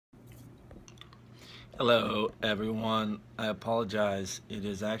Hello everyone. I apologize. It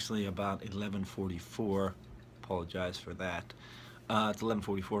is actually about 11:44. Apologize for that. It's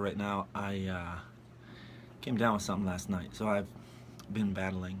 11:44 right now. I came down with something last night, so I've been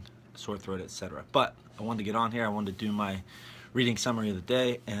battling sore throat, etc. But I wanted to get on here. I wanted to do my reading summary of the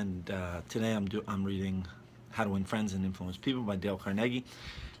day, and today I'm reading How to Win Friends and Influence People by Dale Carnegie.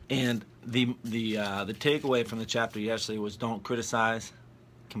 And the takeaway from the chapter yesterday was don't criticize,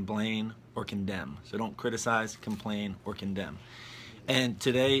 complain, or condemn. So don't criticize, complain, or condemn. And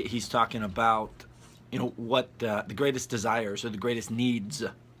today he's talking about, what the greatest desires or the greatest needs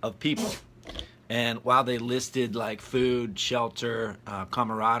of people. And while they listed like food, shelter,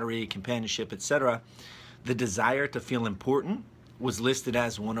 camaraderie, companionship, etc., the desire to feel important was listed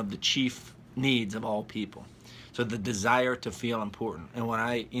as one of the chief needs of all people. So the desire to feel important. And when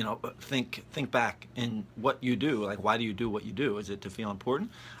I, think back in what you do, like why do you do what you do? Is it to feel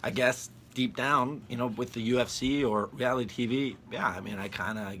important? I guess deep down, with the UFC or reality TV, yeah,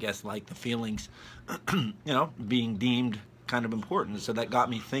 I guess like the feelings, being deemed kind of important. So that got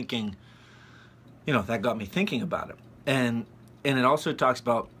me thinking, about it. And it also talks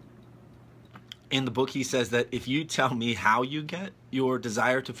about, in the book, he says that if you tell me how you get your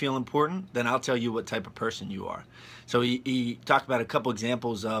desire to feel important, then I'll tell you what type of person you are. So he talked about a couple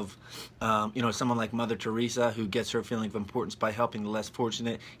examples of, someone like Mother Teresa, who gets her feeling of importance by helping the less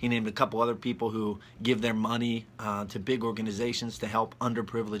fortunate. He named a couple other people who give their money to big organizations to help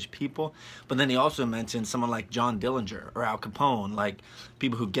underprivileged people. But then he also mentioned someone like John Dillinger or Al Capone, like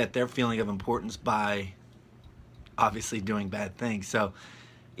people who get their feeling of importance by obviously doing bad things. So,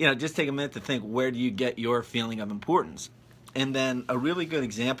 just take a minute to think, where do you get your feeling of importance? And then a really good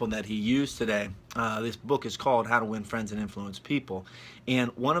example that he used today, this book is called How to Win Friends and Influence People. And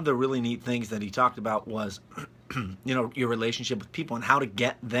one of the really neat things that he talked about was, your relationship with people and how to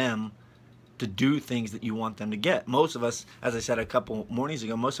get them to do things that you want them to get. Most of us, as I said a couple mornings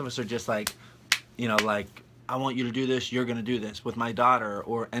ago, most of us are just like, I want you to do this, you're going to do this. With my daughter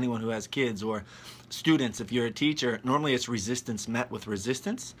or anyone who has kids or students, if you're a teacher, normally it's resistance met with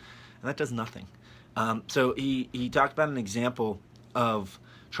resistance, and that does nothing. So he talked about an example of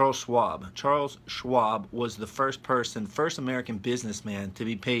Charles Schwab. Charles Schwab was the first American businessman to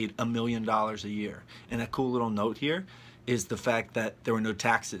be paid $1 million a year. And a cool little note here is the fact that there were no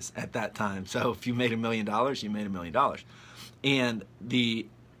taxes at that time. So if you made $1 million, you made $1 million. And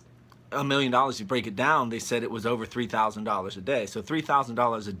 $1 million, you break it down, they said it was over $3,000 a day. So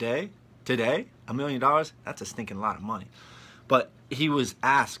 $3,000 a day today, $1 million, that's a stinking lot of money. But he was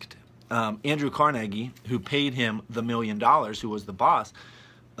asked, Andrew Carnegie, who paid him the $1 million, who was the boss,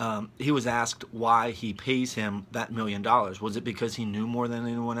 he was asked why he pays him that $1 million. Was it because he knew more than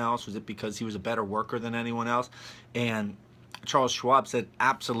anyone else? Was it because he was a better worker than anyone else? And Charles Schwab said,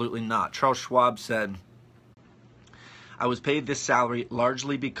 absolutely not. Charles Schwab said, I was paid this salary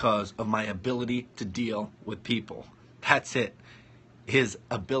largely because of my ability to deal with people. That's it. His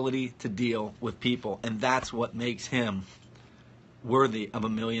ability to deal with people. And that's what makes him worthy of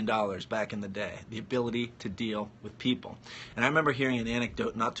 $1 million back in the day. The ability to deal with people. And I remember hearing an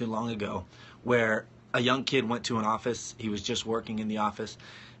anecdote not too long ago where a young kid went to an office. He was just working in the office.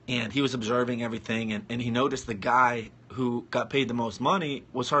 And he was observing everything, and he noticed the guy who got paid the most money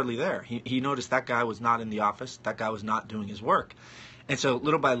was hardly there. He noticed that guy was not in the office. That guy was not doing his work. And so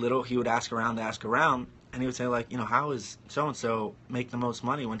little by little, he would ask around, and he would say, like, how is so-and-so make the most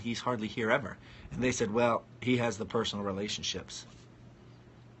money when he's hardly here ever? And they said, well, he has the personal relationships.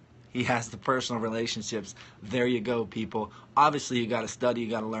 He has the personal relationships. There you go, people. Obviously, you got to study, you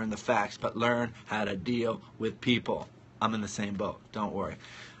got to learn the facts, but learn how to deal with people. I'm in the same boat. Don't worry.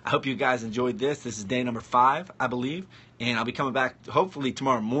 I hope you guys enjoyed this. This is day number 5, I believe, and I'll be coming back hopefully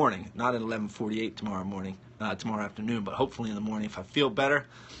tomorrow morning, not at 11:48 tomorrow morning, tomorrow afternoon, but hopefully in the morning if I feel better.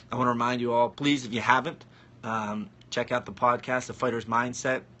 I want to remind you all, please, if you haven't, check out the podcast, The Fighter's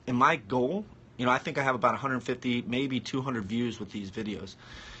Mindset. And my goal, I think I have about 150, maybe 200 views with these videos.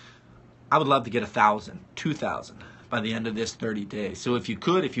 I would love to get 1,000, 2,000 by the end of this 30 days. So if you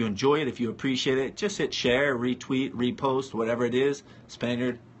could, if you enjoy it, if you appreciate it, just hit share, retweet, repost, whatever it is.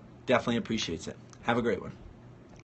 Spaniard definitely appreciates it. Have a great one.